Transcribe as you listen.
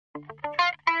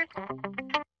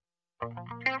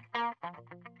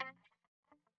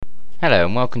Hello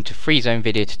and welcome to Free Zone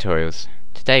Video Tutorials.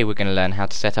 Today we're going to learn how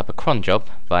to set up a cron job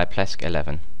via Plesk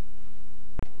 11.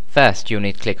 First you'll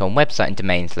need to click on Website and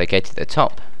Domains located at the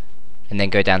top, and then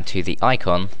go down to the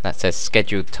icon that says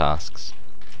Scheduled Tasks.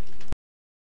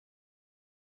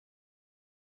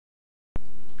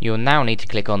 You'll now need to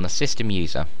click on the System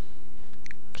User.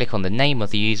 Click on the name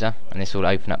of the user and this will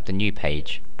open up the new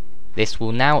page. This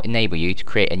will now enable you to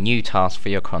create a new task for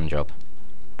your cron job.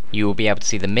 You will be able to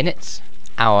see the minutes,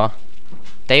 hour,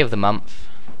 day of the month,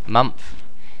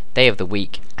 day of the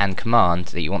week and command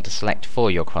that you want to select for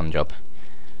your cron job.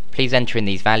 Please enter in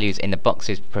these values in the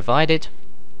boxes provided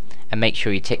and make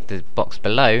sure you tick the box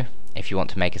below if you want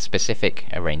to make a specific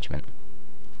arrangement.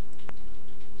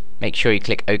 Make sure you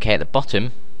click OK at the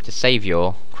bottom to save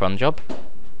your cron job,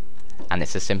 and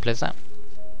it's as simple as that.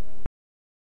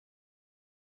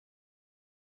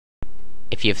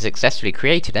 If you have successfully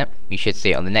created it, you should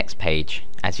see it on the next page,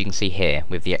 as you can see here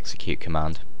with the execute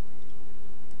command.